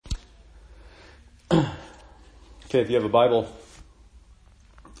Okay, if you have a Bible,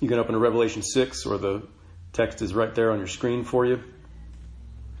 you can open to Revelation 6, or the text is right there on your screen for you.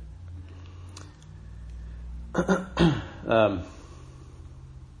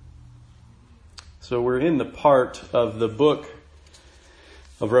 So we're in the part of the book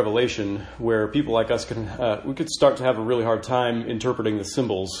of Revelation where people like us we could start to have a really hard time interpreting the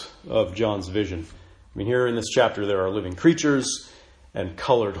symbols of John's vision. I mean, here in this chapter there are living creatures and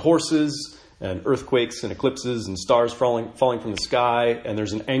colored horses and earthquakes and eclipses and stars falling from the sky, and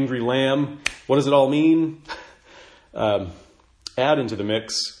there's an angry lamb. What does it all mean? Add into the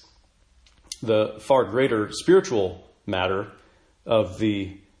mix the far greater spiritual matter of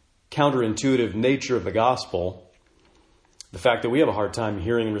the counterintuitive nature of the gospel, the fact that we have a hard time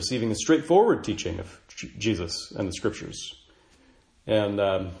hearing and receiving the straightforward teaching of Jesus and the scriptures.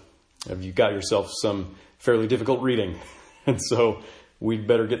 And you've got yourself some fairly difficult reading, and so we'd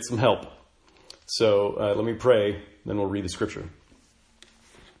better get some help. So let me pray, then we'll read the scripture.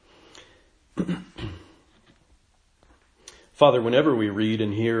 Father, whenever we read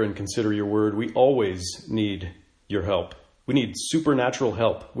and hear and consider your word, we always need your help. We need supernatural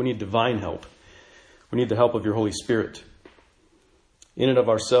help. We need divine help. We need the help of your Holy Spirit. In and of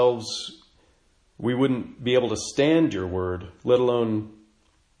ourselves, we wouldn't be able to stand your word, let alone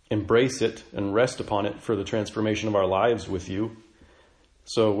embrace it and rest upon it for the transformation of our lives with you.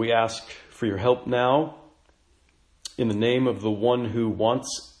 So we ask for your help now in the name of the one who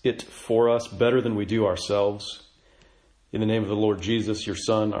wants it for us better than we do ourselves. In the name of the Lord Jesus, your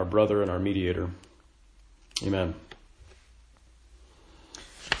Son, our brother, and our mediator. Amen.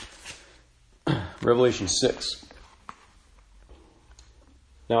 Revelation 6.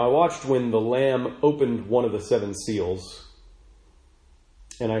 Now I watched when the Lamb opened one of the seven seals,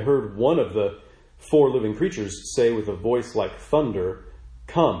 and I heard one of the four living creatures say with a voice like thunder,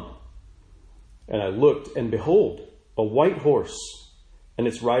 "Come." And I looked, and behold, a white horse, and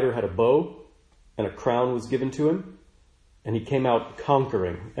its rider had a bow, and a crown was given to him, and he came out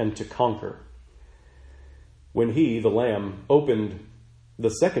conquering and to conquer. When he, the Lamb, opened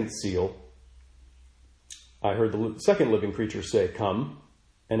the second seal, I heard the second living creature say, "Come,"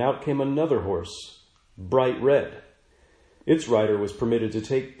 and out came another horse, bright red. Its rider was permitted to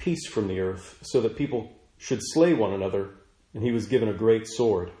take peace from the earth, so that people should slay one another, and he was given a great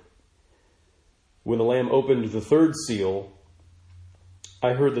sword. When the Lamb opened the third seal,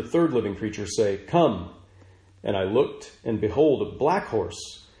 I heard the third living creature say, "Come," and I looked, and behold, a black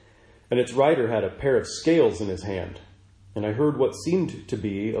horse, and its rider had a pair of scales in his hand. And I heard what seemed to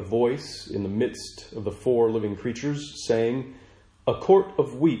be a voice in the midst of the four living creatures, saying, "A quart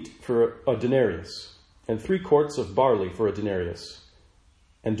of wheat for a denarius, and 3 quarts of barley for a denarius,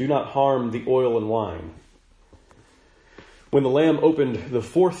 and do not harm the oil and wine." When the Lamb opened the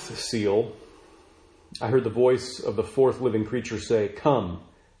fourth seal, I heard the voice of the fourth living creature say, "Come,"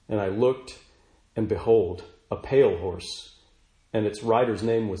 and I looked, and behold, a pale horse, and its rider's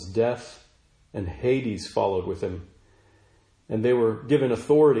name was Death, and Hades followed with him. And they were given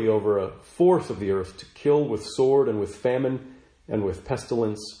authority over a fourth of the earth to kill with sword and with famine and with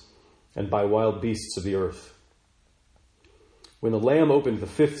pestilence and by wild beasts of the earth. When the Lamb opened the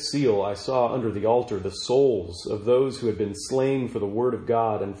fifth seal, I saw under the altar the souls of those who had been slain for the word of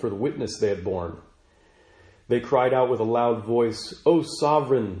God and for the witness they had borne. They cried out with a loud voice, "O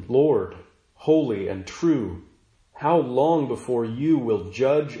sovereign Lord, holy and true, how long before you will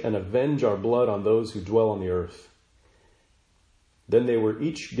judge and avenge our blood on those who dwell on the earth?" Then they were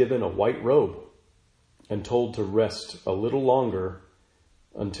each given a white robe and told to rest a little longer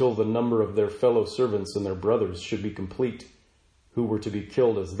until the number of their fellow servants and their brothers should be complete, who were to be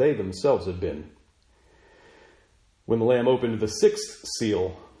killed as they themselves had been. When the Lamb opened the sixth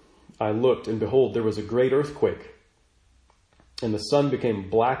seal, I looked, and behold, there was a great earthquake, and the sun became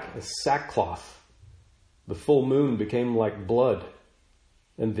black as sackcloth. The full moon became like blood,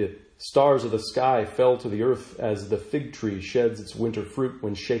 and the stars of the sky fell to the earth as the fig tree sheds its winter fruit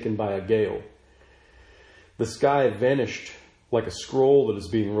when shaken by a gale. The sky vanished like a scroll that is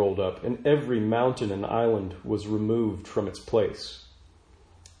being rolled up, and every mountain and island was removed from its place.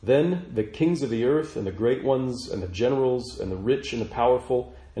 Then the kings of the earth, and the great ones, and the generals, and the rich and the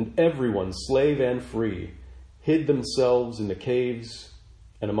powerful, and everyone, slave and free, hid themselves in the caves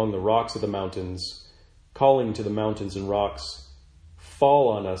and among the rocks of the mountains, calling to the mountains and rocks, "Fall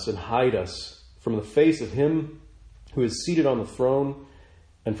on us and hide us from the face of him who is seated on the throne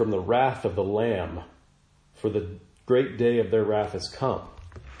and from the wrath of the Lamb. For the great day of their wrath has come,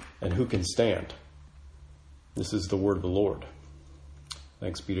 and who can stand?" This is the word of the Lord.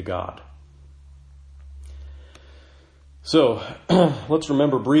 Thanks be to God. So let's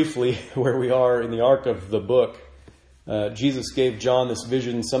remember briefly where we are in the arc of the book. Jesus gave John this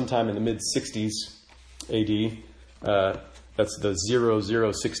vision sometime in the mid-60s AD. That's the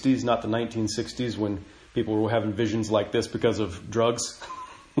 0060s, not the 1960s when people were having visions like this because of drugs.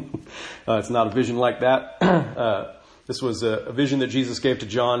 It's not a vision like that. This was a vision that Jesus gave to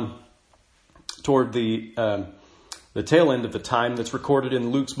John toward the tail end of the time that's recorded in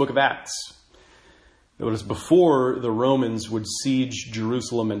Luke's book of Acts. It was before the Romans would siege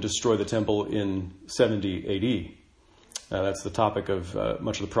Jerusalem and destroy the temple in 70 AD. That's the topic of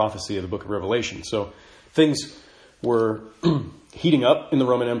much of the prophecy of the book of Revelation. So things were heating up in the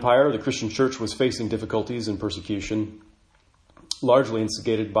Roman Empire. The Christian church was facing difficulties and persecution, largely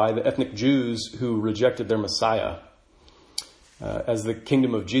instigated by the ethnic Jews who rejected their Messiah. As the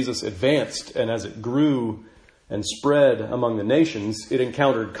kingdom of Jesus advanced and as it grew and spread among the nations, it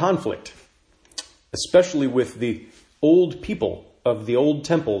encountered conflict, especially with the old people of the old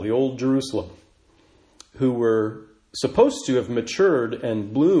temple, the old Jerusalem, who were supposed to have matured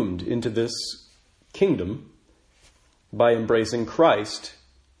and bloomed into this kingdom by embracing Christ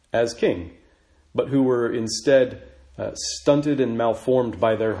as king, but who were instead stunted and malformed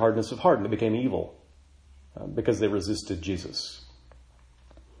by their hardness of heart, and they became evil because they resisted Jesus.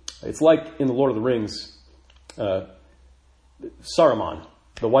 It's like in The Lord of the Rings, Saruman,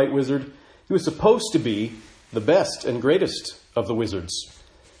 the white wizard. He was supposed to be the best and greatest of the wizards,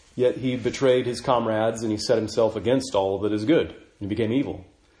 yet he betrayed his comrades and he set himself against all that is good, and he became evil.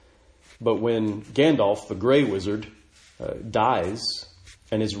 But when Gandalf, the gray wizard, dies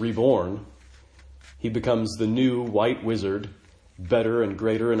and is reborn, he becomes the new white wizard, better and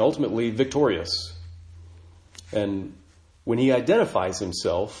greater and ultimately victorious. And when he identifies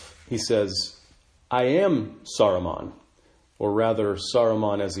himself, he says, I am Saruman, or rather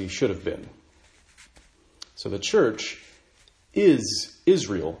Saruman as he should have been. So the church is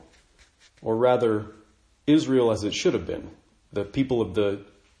Israel, or rather Israel as it should have been, the people of the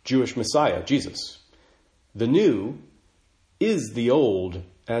Jewish Messiah, Jesus. The new is the old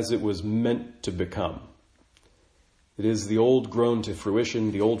as it was meant to become. It is the old grown to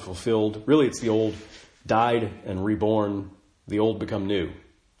fruition, the old fulfilled. Really, it's the old died and reborn, the old become new.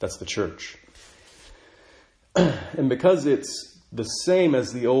 That's the church. And because it's the same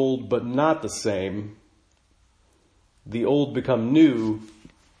as the old, but not the same, the old become new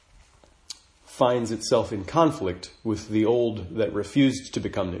finds itself in conflict with the old that refused to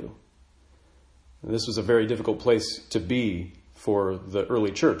become new. And this was a very difficult place to be for the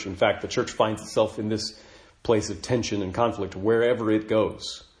early church. In fact, the church finds itself in this place of tension and conflict wherever it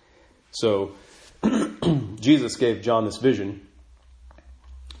goes. So Jesus gave John this vision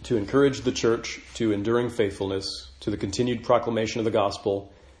to encourage the church to enduring faithfulness, to the continued proclamation of the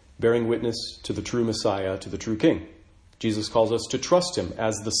gospel, bearing witness to the true Messiah, to the true King. Jesus calls us to trust him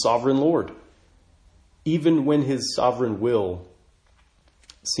as the sovereign Lord, even when his sovereign will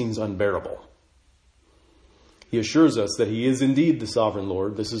seems unbearable. He assures us that he is indeed the sovereign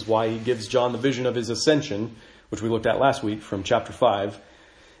Lord. This is why he gives John the vision of his ascension, which we looked at last week from chapter 5.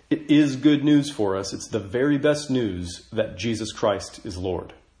 It is good news for us. It's the very best news that Jesus Christ is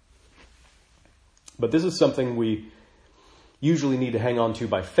Lord. But this is something we usually need to hang on to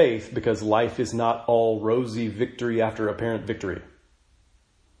by faith, because life is not all rosy victory after apparent victory.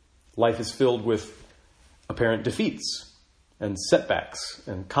 Life is filled with apparent defeats and setbacks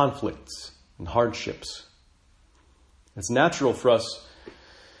and conflicts and hardships. It's natural for us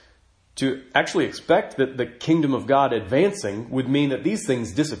to actually expect that the kingdom of God advancing would mean that these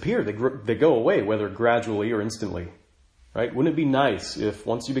things disappear. They go away, whether gradually or instantly. Right? Wouldn't it be nice if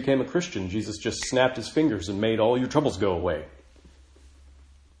once you became a Christian, Jesus just snapped his fingers and made all your troubles go away?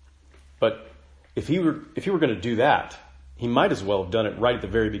 But if he were going to do that, he might as well have done it right at the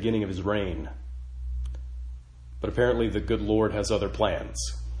very beginning of his reign. But apparently the good Lord has other plans.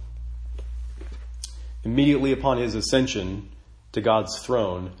 Immediately upon his ascension to God's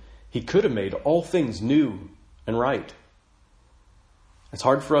throne, he could have made all things new and right. It's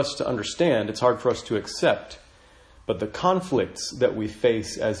hard for us to understand. It's hard for us to accept. But the conflicts that we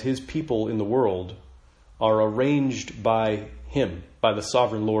face as his people in the world are arranged by him, by the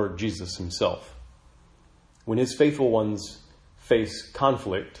sovereign Lord Jesus himself. When his faithful ones face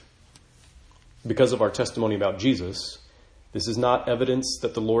conflict because of our testimony about Jesus, this is not evidence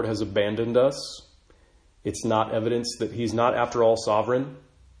that the Lord has abandoned us. It's not evidence that he's not, after all, sovereign.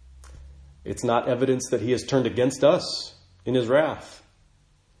 It's not evidence that he has turned against us in his wrath.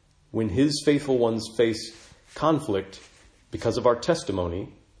 When his faithful ones face conflict because of our testimony,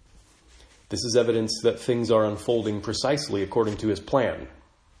 this is evidence that things are unfolding precisely according to his plan.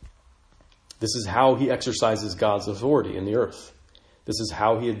 This is how he exercises God's authority in the earth. This is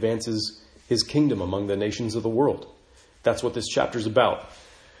how he advances his kingdom among the nations of the world. That's what this chapter is about.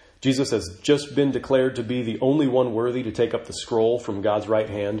 Jesus has just been declared to be the only one worthy to take up the scroll from God's right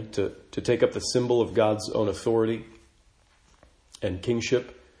hand, to take up the symbol of God's own authority and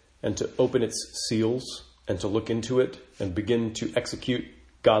kingship, and to open its seals and to look into it and begin to execute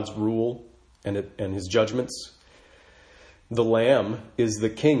God's rule and his judgments. The Lamb is the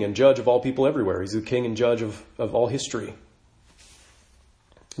king and judge of all people everywhere. He's the king and judge of all history.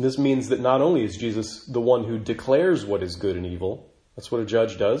 This means that not only is Jesus the one who declares what is good and evil, that's what a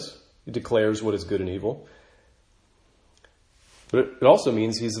judge does. He declares what is good and evil. But it also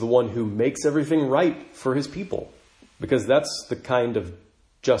means he's the one who makes everything right for his people, because that's the kind of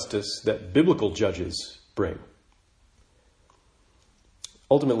justice that biblical judges bring.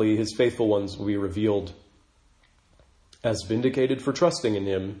 Ultimately, his faithful ones will be revealed as vindicated for trusting in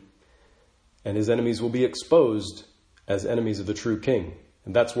him, and his enemies will be exposed as enemies of the true king.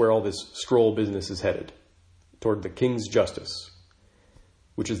 And that's where all this scroll business is headed, toward the king's justice,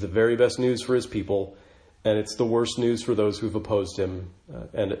 which is the very best news for his people, and it's the worst news for those who've opposed him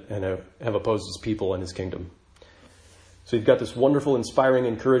and have opposed his people and his kingdom. So you've got this wonderful, inspiring,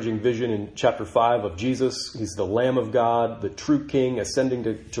 encouraging vision in chapter 5 of Jesus. He's the Lamb of God, the true king,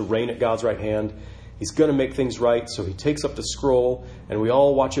 ascending to reign at God's right hand. He's going to make things right, so he takes up the scroll, and we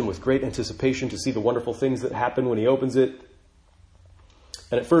all watch him with great anticipation to see the wonderful things that happen when he opens it.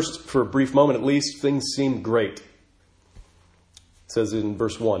 And at first, for a brief moment at least, things seem great. It says in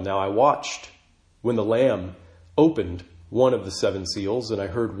verse 1, "Now I watched when the Lamb opened one of the 7 seals, and I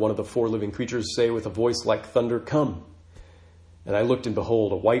heard one of the 4 living creatures say with a voice like thunder, 'Come.' And I looked, and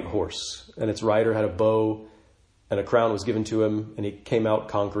behold, a white horse, and its rider had a bow, and a crown was given to him, and he came out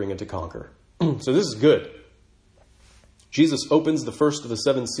conquering and to conquer." So this is good. Jesus opens the first of the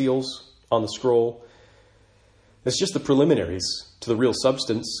 7 seals on the scroll. It's just the preliminaries to the real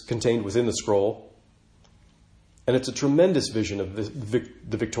substance contained within the scroll. And it's a tremendous vision of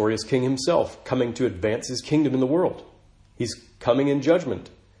the victorious king himself coming to advance his kingdom in the world. He's coming in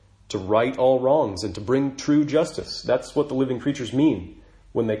judgment to right all wrongs and to bring true justice. That's what the living creatures mean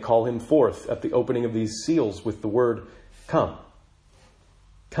when they call him forth at the opening of these seals with the word, "Come."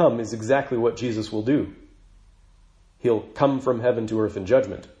 Come is exactly what Jesus will do. He'll come from heaven to earth in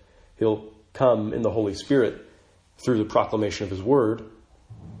judgment. He'll come in the Holy Spirit through the proclamation of his word.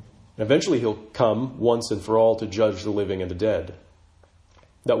 And eventually he'll come once and for all to judge the living and the dead.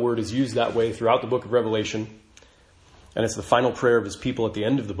 That word is used that way throughout the book of Revelation. And it's the final prayer of his people at the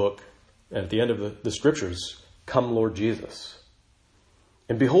end of the book and at the end of the scriptures. "Come, Lord Jesus."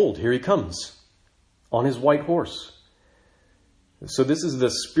 And behold, here he comes on his white horse. So this is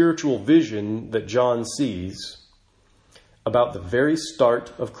the spiritual vision that John sees about the very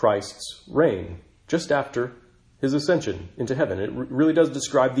start of Christ's reign, just after his ascension into heaven. It really does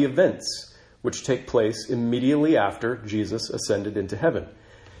describe the events which take place immediately after Jesus ascended into heaven.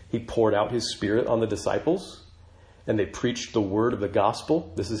 He poured out his Spirit on the disciples, and they preached the word of the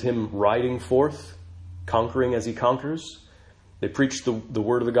gospel. This is him riding forth, conquering as he conquers. They preached the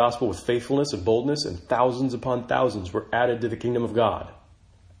word of the gospel with faithfulness and boldness, and thousands upon thousands were added to the kingdom of God.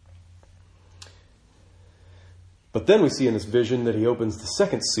 But then we see in this vision that he opens the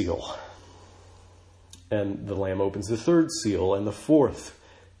 2nd seal, and the Lamb opens the 3rd seal and the 4th,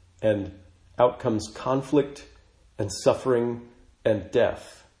 and out comes conflict and suffering and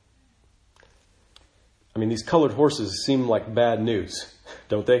death. I mean, these colored horses seem like bad news,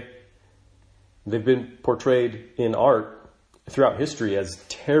 don't they? They've been portrayed in art throughout history as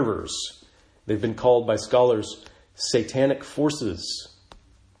terrors. They've been called by scholars satanic forces.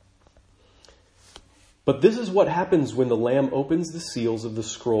 But this is what happens when the Lamb opens the seals of the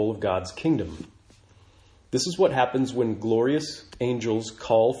scroll of God's kingdom. This is what happens when glorious angels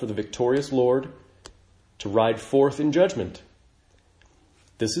call for the victorious Lord to ride forth in judgment.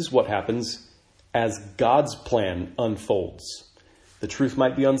 This is what happens as God's plan unfolds. The truth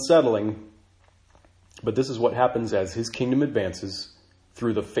might be unsettling, but this is what happens as his kingdom advances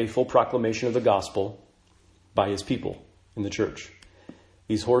through the faithful proclamation of the gospel by his people in the church.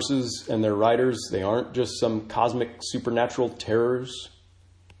 These horses and their riders, they aren't just some cosmic supernatural terrors.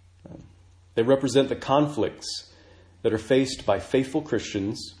 They represent the conflicts that are faced by faithful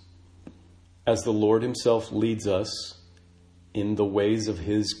Christians as the Lord himself leads us in the ways of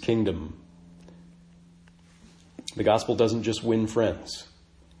his kingdom. The gospel doesn't just win friends.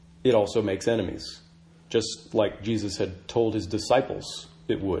 It also makes enemies, just like Jesus had told his disciples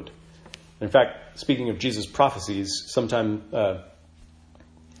it would. In fact, speaking of Jesus' prophecies, sometime,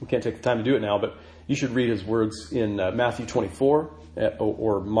 we can't take the time to do it now, but you should read his words in Matthew 24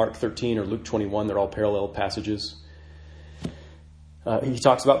 or Mark 13 or Luke 21. They're all parallel passages. He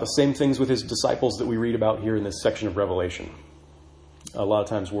talks about the same things with his disciples that we read about here in this section of Revelation. A lot of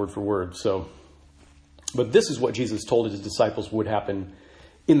times word for word. But this is what Jesus told his disciples would happen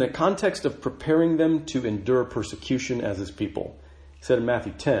in the context of preparing them to endure persecution as his people. He said in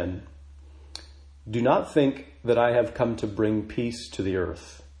Matthew 10, "Do not think that I have come to bring peace to the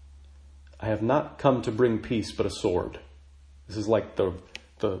earth. I have not come to bring peace, but a sword." This is like the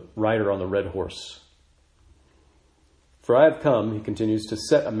rider on the red horse. "For I have come," he continues, "to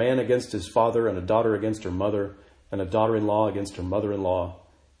set a man against his father, and a daughter against her mother, and a daughter-in-law against her mother-in-law,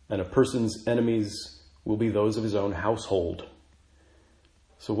 and a person's enemies will be those of his own household."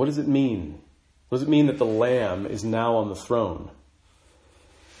 So what does it mean? What does it mean that the Lamb is now on the throne?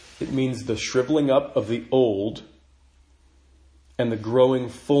 It means the shriveling up of the old and the growing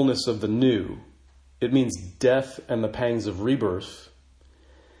fullness of the new. It means death and the pangs of rebirth.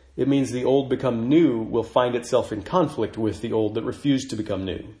 It means the old become new will find itself in conflict with the old that refused to become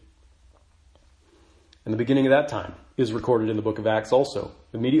new. And the beginning of that time is recorded in the book of Acts also,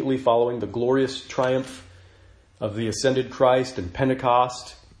 immediately following the glorious triumph of the ascended Christ and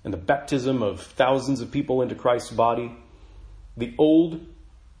Pentecost and the baptism of thousands of people into Christ's body. The old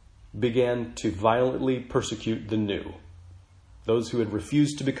began to violently persecute the new. Those who had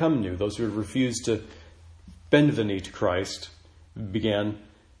refused to become new, those who had refused to bend the knee to Christ, began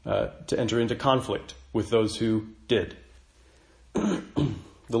to enter into conflict with those who did.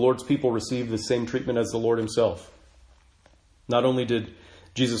 The Lord's people received the same treatment as the Lord himself. Not only did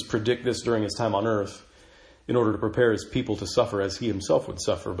Jesus predict this during his time on earth in order to prepare his people to suffer as he himself would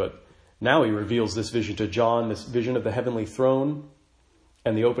suffer, but now he reveals this vision to John, this vision of the heavenly throne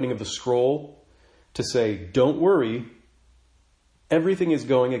and the opening of the scroll, to say, don't worry, everything is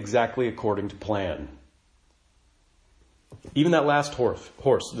going exactly according to plan. Even that last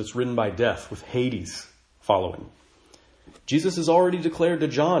horse that's ridden by death with Hades following. Jesus has already declared to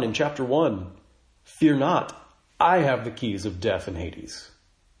John in chapter 1, "Fear not, I have the keys of death and Hades."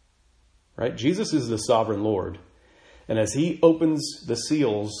 Right? Jesus is the sovereign Lord. And as he opens the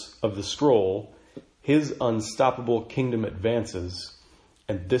seals of the scroll, his unstoppable kingdom advances.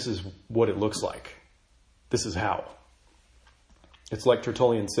 And this is what it looks like. This is how. It's like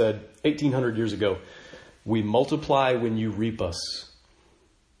Tertullian said 1800 years ago, "We multiply when you reap us.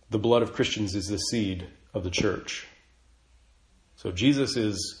 The blood of Christians is the seed of the church." So Jesus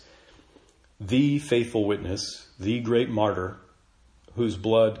is the faithful witness, the great martyr, whose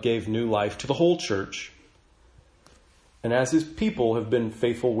blood gave new life to the whole church. And as his people have been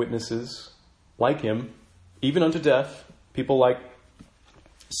faithful witnesses like him, even unto death, people like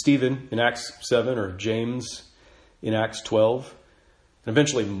Stephen in Acts 7 or James in Acts 12, and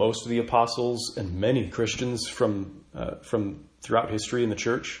eventually most of the apostles and many Christians from throughout history in the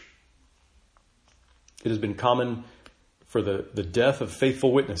church. It has been common for the death of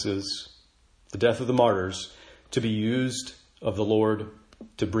faithful witnesses, the death of the martyrs, to be used of the Lord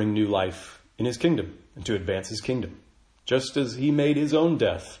to bring new life in his kingdom and to advance his kingdom. Just as he made his own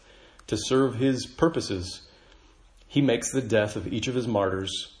death to serve his purposes, he makes the death of each of his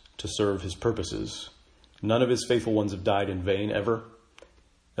martyrs to serve his purposes. None of his faithful ones have died in vain ever.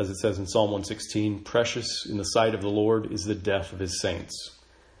 As it says in Psalm 116, "Precious in the sight of the Lord is the death of his saints."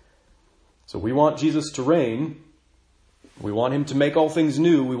 So we want Jesus to reign. We want him to make all things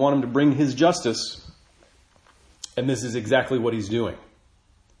new. We want him to bring his justice. And this is exactly what he's doing.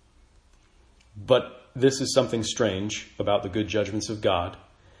 But this is something strange about the good judgments of God.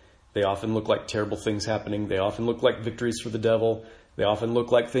 They often look like terrible things happening. They often look like victories for the devil. They often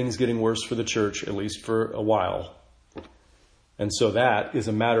look like things getting worse for the church, at least for a while. And so that is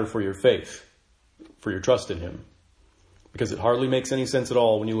a matter for your faith, for your trust in him. Because it hardly makes any sense at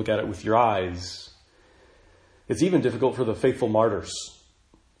all when you look at it with your eyes. It's even difficult for the faithful martyrs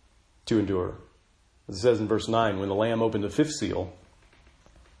to endure. As it says in verse 9, when the Lamb opened the fifth seal,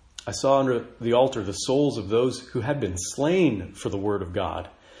 I saw under the altar the souls of those who had been slain for the word of God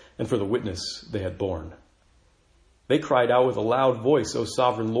and for the witness they had borne. They cried out with a loud voice, "O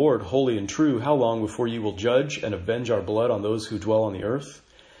sovereign Lord, holy and true, how long before you will judge and avenge our blood on those who dwell on the earth?"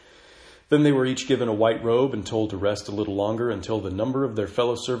 Then they were each given a white robe and told to rest a little longer until the number of their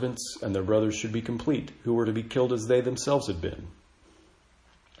fellow servants and their brothers should be complete, who were to be killed as they themselves had been.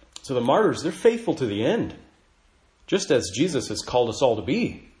 So the martyrs, they're faithful to the end, just as Jesus has called us all to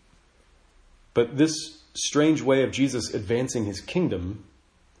be. But this strange way of Jesus advancing his kingdom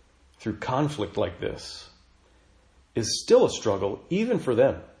through conflict like this is still a struggle, even for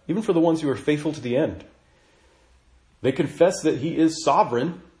them, even for the ones who are faithful to the end. They confess that he is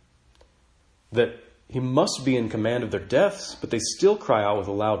sovereign, that He must be in command of their deaths, but they still cry out with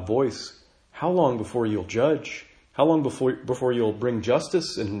a loud voice, "How long before you'll judge? How long before you'll bring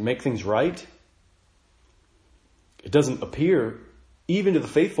justice and make things right?" It doesn't appear, even to the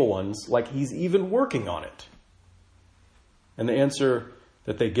faithful ones, like he's even working on it. And the answer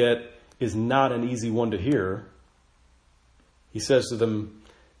that they get is not an easy one to hear. He says to them,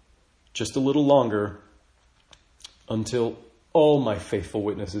 "Just a little longer, until all my faithful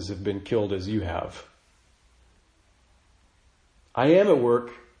witnesses have been killed as you have." I am at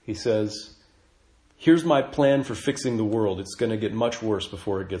work, he says. Here's my plan for fixing the world. It's going to get much worse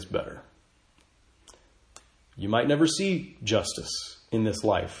before it gets better. You might never see justice in this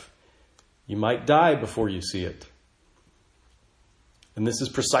life. You might die before you see it. And this is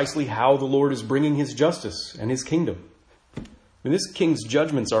precisely how the Lord is bringing his justice and his kingdom. I mean, this king's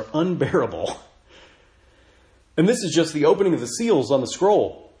judgments are unbearable. And this is just the opening of the seals on the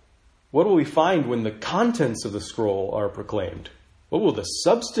scroll. What will we find when the contents of the scroll are proclaimed? What will the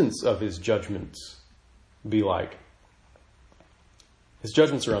substance of his judgments be like? His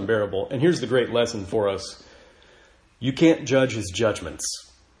judgments are unbearable. And here's the great lesson for us. You can't judge his judgments.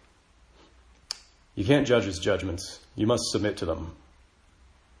 You can't judge his judgments. You must submit to them.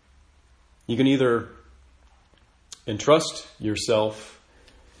 You can either entrust yourself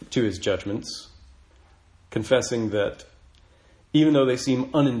to his judgments, confessing that even though they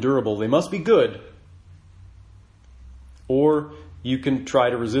seem unendurable, they must be good. Or you can try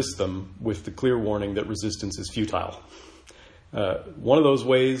to resist them with the clear warning that resistance is futile. One of those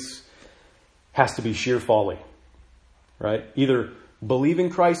ways has to be sheer folly, right? Either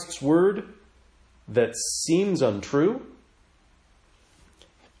believing Christ's word that seems untrue,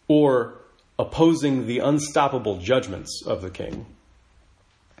 or opposing the unstoppable judgments of the king.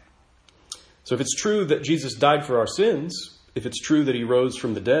 So if it's true that Jesus died for our sins, if it's true that he rose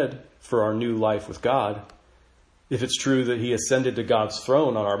from the dead for our new life with God, if it's true that he ascended to God's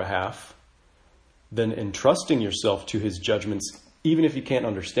throne on our behalf, then entrusting yourself to his judgments, even if you can't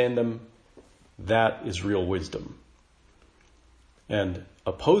understand them, that is real wisdom. And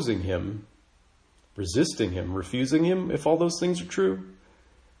opposing him, resisting him, refusing him, if all those things are true,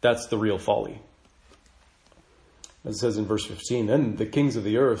 that's the real folly. As it says in verse 15, "Then the kings of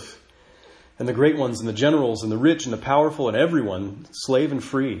the earth and the great ones and the generals and the rich and the powerful and everyone, slave and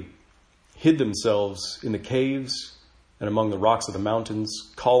free, hid themselves in the caves and among the rocks of the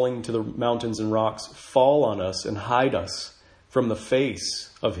mountains, calling to the mountains and rocks, 'Fall on us and hide us from the face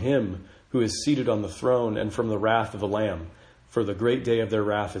of him who is seated on the throne and from the wrath of the Lamb. For the great day of their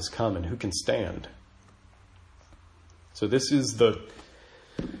wrath is come, and who can stand?'" So this is the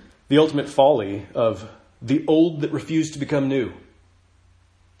ultimate folly of the old that refuse to become new.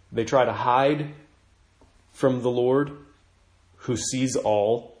 They try to hide from the Lord who sees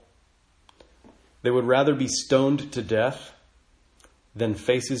all. They would rather be stoned to death than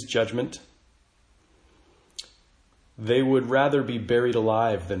face his judgment. They would rather be buried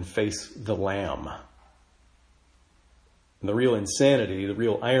alive than face the Lamb. And the real insanity, the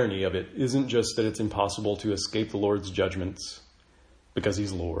real irony of it isn't just that it's impossible to escape the Lord's judgments because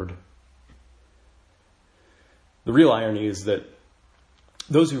he's Lord. The real irony is that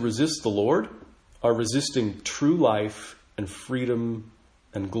those who resist the Lord are resisting true life and freedom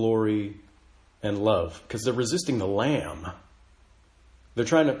and glory and love, because they're resisting the Lamb. They're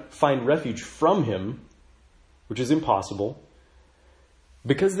trying to find refuge from him, which is impossible,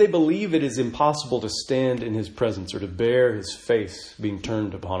 because they believe it is impossible to stand in his presence or to bear his face being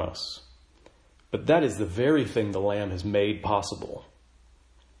turned upon us. But that is the very thing the Lamb has made possible.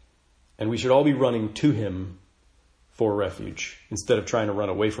 And we should all be running to him for refuge instead of trying to run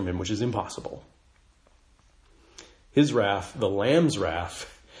away from him, which is impossible. His wrath, the Lamb's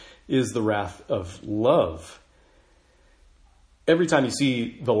wrath, is the wrath of love. Every time you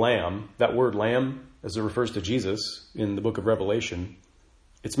see the Lamb, that word Lamb, as it refers to Jesus in the book of Revelation,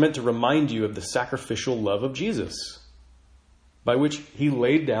 it's meant to remind you of the sacrificial love of Jesus, by which he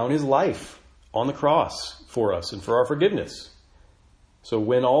laid down his life on the cross for us and for our forgiveness. So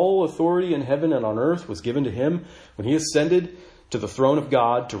when all authority in heaven and on earth was given to him, when he ascended to the throne of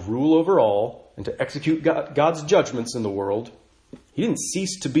God to rule over all and to execute God's judgments in the world, he didn't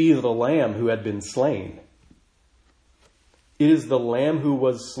cease to be the Lamb who had been slain. It is the Lamb who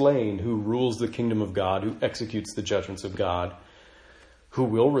was slain who rules the kingdom of God, who executes the judgments of God, who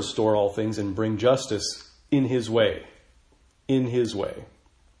will restore all things and bring justice in his way. In his way.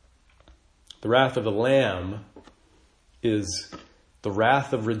 The wrath of the Lamb is the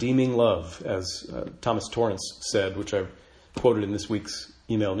wrath of redeeming love, as Thomas Torrance said, which I quoted in this week's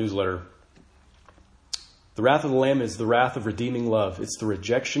email newsletter. The wrath of the Lamb is the wrath of redeeming love. It's the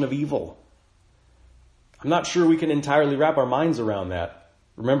rejection of evil. I'm not sure we can entirely wrap our minds around that.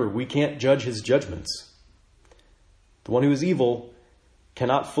 Remember, we can't judge his judgments. The one who is evil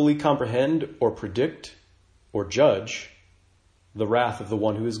cannot fully comprehend or predict or judge the wrath of the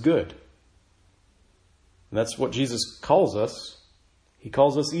one who is good. And that's what Jesus calls us. He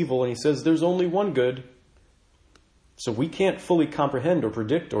calls us evil, and he says there's only one good. So we can't fully comprehend or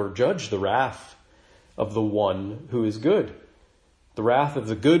predict or judge the wrath of the one who is good. The wrath of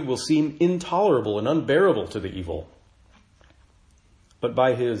the good will seem intolerable and unbearable to the evil. But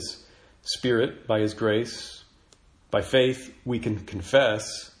by his Spirit, by his grace, by faith, we can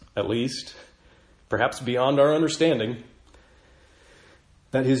confess, at least, perhaps beyond our understanding,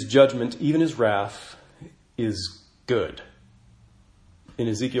 that his judgment, even his wrath, is good. In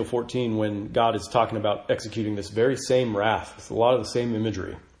Ezekiel 14, when God is talking about executing this very same wrath, with a lot of the same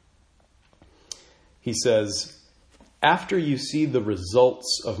imagery, he says, after you see the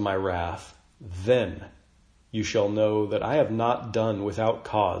results of my wrath, then you shall know that I have not done without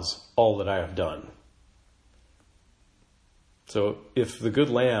cause all that I have done. So if the good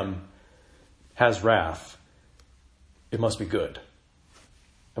lamb has wrath, it must be good.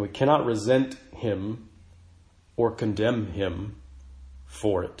 And we cannot resent him or condemn him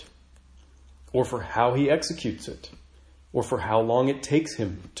for it, or for how he executes it, or for how long it takes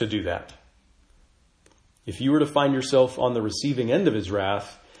him to do that. If you were to find yourself on the receiving end of his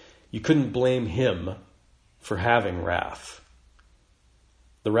wrath, you couldn't blame him for having wrath.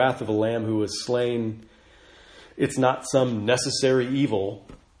 The wrath of a lamb who was slain, it's not some necessary evil.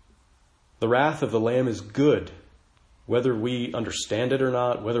 The wrath of the lamb is good, whether we understand it or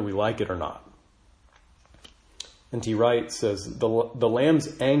not, whether we like it or not. N.T. Wright says, the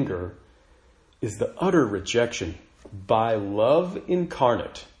lamb's anger is the utter rejection by love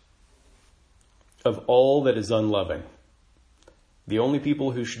incarnate of all that is unloving. The only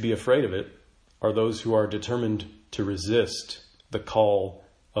people who should be afraid of it are those who are determined to resist the call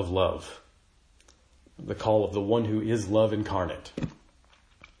of love, the call of the one who is love incarnate.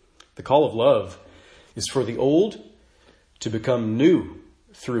 The call of love is for the old to become new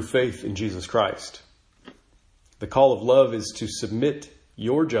through faith in Jesus Christ. The call of love is to submit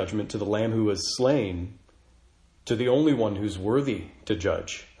your judgment to the Lamb who was slain, to the only one who's worthy to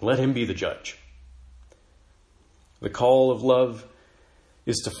judge. Let him be the judge. The call of love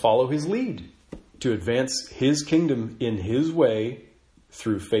is to follow his lead, to advance his kingdom in his way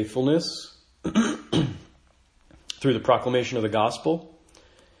through faithfulness, through the proclamation of the gospel,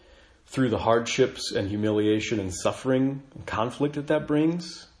 through the hardships and humiliation and suffering and conflict that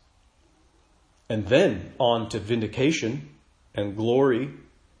brings, and then on to vindication and glory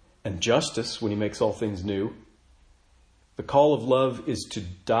and justice when he makes all things new. The call of love is to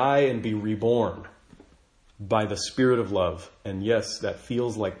die and be reborn by the Spirit of love. And yes, that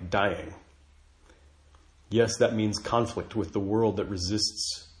feels like dying. Yes, that means conflict with the world that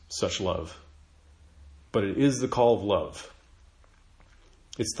resists such love. But it is the call of love.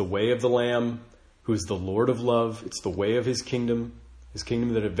 It's the way of the Lamb who is the Lord of love. It's the way of his kingdom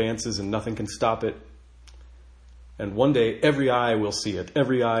that advances and nothing can stop it. And one day, every eye will see it.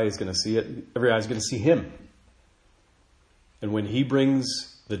 Every eye is going to see it. Every eye is going to see him. And when he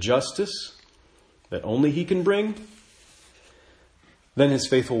brings the justice that only he can bring, then his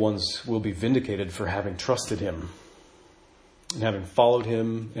faithful ones will be vindicated for having trusted him and having followed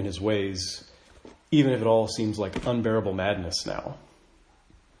him and his ways, even if it all seems like unbearable madness now.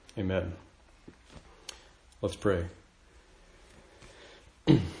 Amen. Let's pray.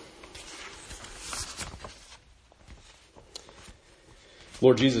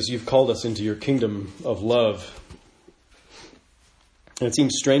 Lord Jesus, you've called us into your kingdom of love. And it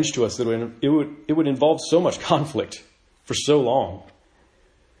seems strange to us that it would involve so much conflict for so long.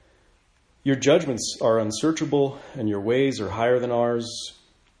 Your judgments are unsearchable and your ways are higher than ours.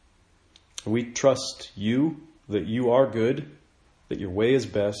 We trust you, that you are good, that your way is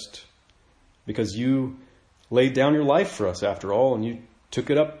best, because you laid down your life for us after all, and you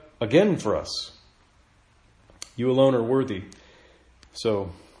took it up again for us. You alone are worthy.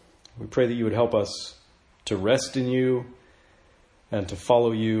 So we pray that you would help us to rest in you and to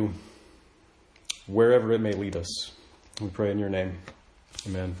follow you wherever it may lead us. We pray in your name.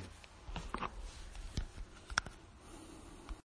 Amen.